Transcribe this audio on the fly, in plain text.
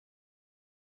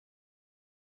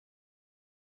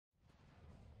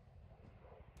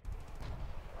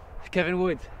Kevin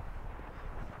Wood.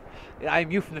 I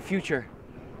am you from the future,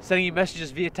 sending you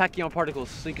messages via tachyon particles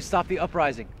so you can stop the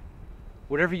uprising.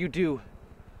 Whatever you do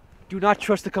not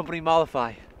trust the company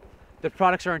Mollify. Their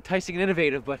products are enticing and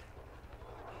innovative, but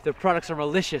their products are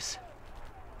malicious.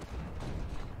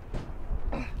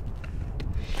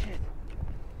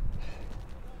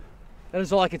 That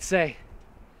is all I can say.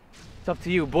 It's up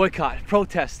to you. Boycott,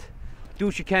 protest, do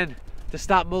what you can to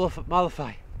stop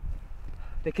Mollify.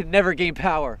 They can never gain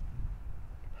power.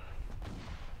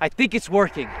 I think it's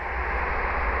working.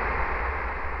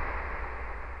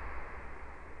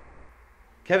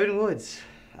 Kevin Woods,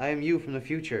 I am you from the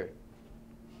future.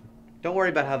 Don't worry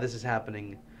about how this is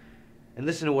happening, and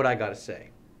listen to what I gotta say.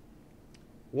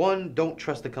 1, don't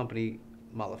trust the company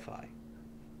Mollify.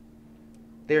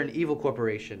 They're an evil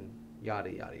corporation,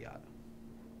 yada yada yada.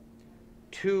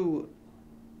 2,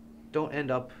 don't end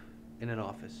up in an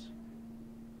office.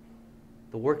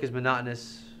 The work is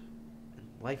monotonous, and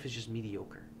life is just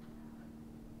mediocre.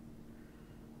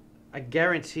 I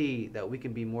guarantee that we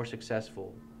can be more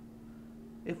successful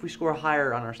if we score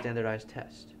higher on our standardized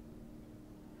test.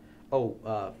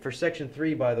 Oh, for section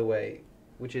 3, by the way,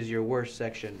 which is your worst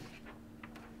section,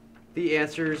 the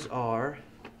answers are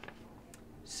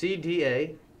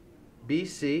CDA,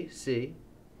 BC,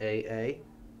 CAA,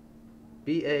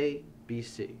 BA,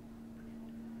 BC.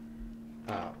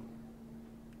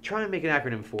 Try and make an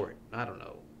acronym for it. I don't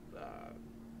know.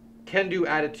 Can-do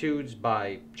attitudes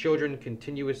by children,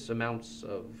 continuous amounts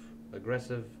of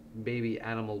aggressive baby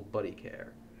animal buddy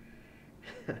care.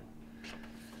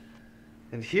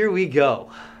 And here we go.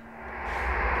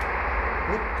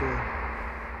 What the?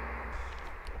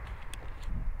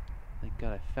 Thank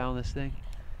God I found this thing.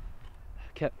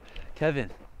 Kevin,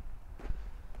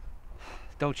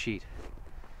 don't cheat.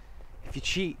 If you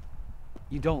cheat,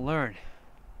 you don't learn.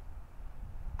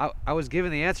 I was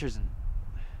given the answers and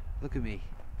look at me.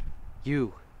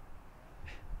 You.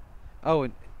 Oh,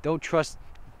 and don't trust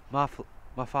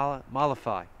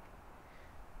Mollify.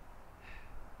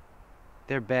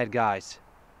 They're bad guys.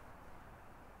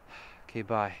 Okay,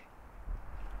 bye.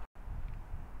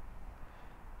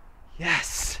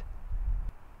 Yes!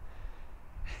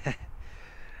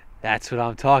 That's what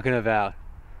I'm talking about.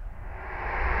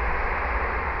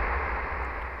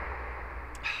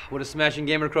 What a smashing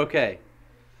game of croquet.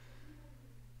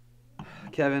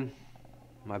 Kevin,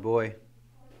 my boy,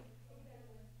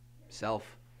 self,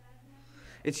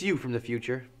 it's you from the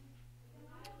future.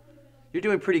 You're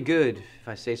doing pretty good, if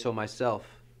I say so myself.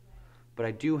 But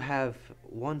I do have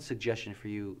one suggestion for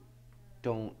you.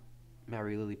 Don't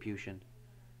marry Lilliputian,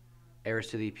 heiress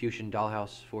to the Putian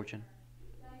dollhouse fortune.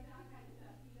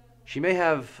 She may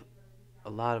have a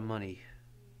lot of money,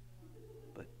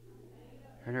 but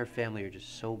her and her family are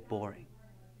just so boring.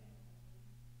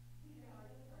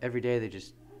 Every day they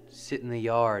just sit in the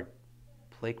yard,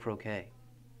 play croquet.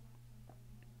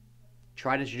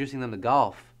 Tried introducing them to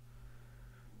golf,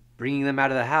 bringing them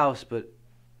out of the house, but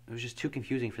it was just too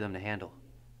confusing for them to handle.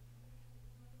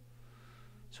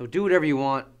 So do whatever you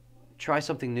want, try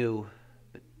something new,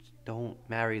 but don't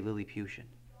marry Lilliputian.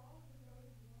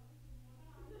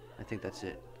 I think that's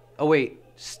it. Oh wait,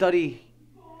 study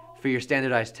for your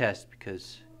standardized test,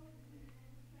 because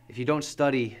if you don't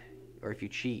study or if you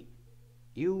cheat,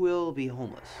 you will be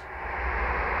homeless.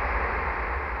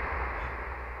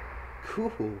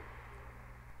 Cool.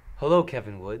 Hello,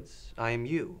 Kevin Woods. I am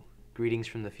you. Greetings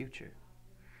from the future.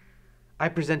 I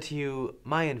present to you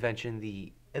my invention,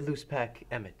 the Eluspac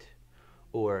Emit,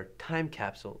 or time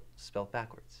capsule spelled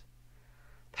backwards.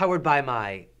 Powered by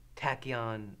my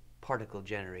tachyon particle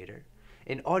generator,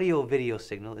 an audio-video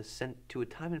signal is sent to a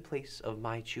time and place of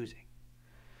my choosing.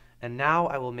 And now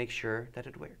I will make sure that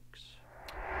it works.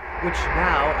 Which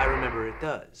now I remember it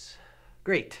does.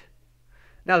 Great.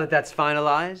 Now that that's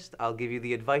finalized, I'll give you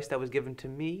the advice that was given to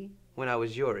me when I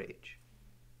was your age.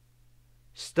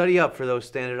 Study up for those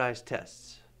standardized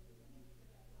tests.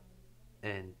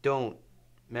 And don't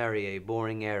marry a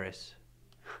boring heiress.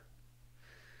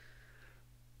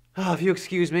 Oh, if you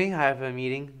excuse me, I have a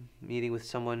meeting with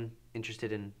someone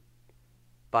interested in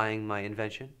buying my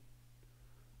invention.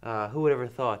 Who would ever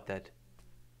thought that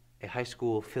a high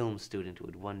school film student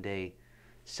would one day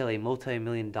sell a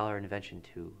multi-million-dollar invention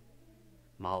to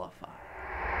Mollify?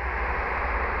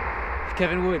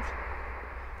 Kevin Wood.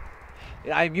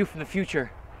 I am you from the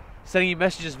future, sending you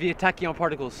messages via tachyon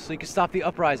particles so you can stop the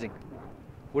uprising.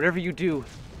 Whatever you do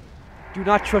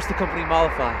not trust the company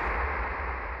Mollify.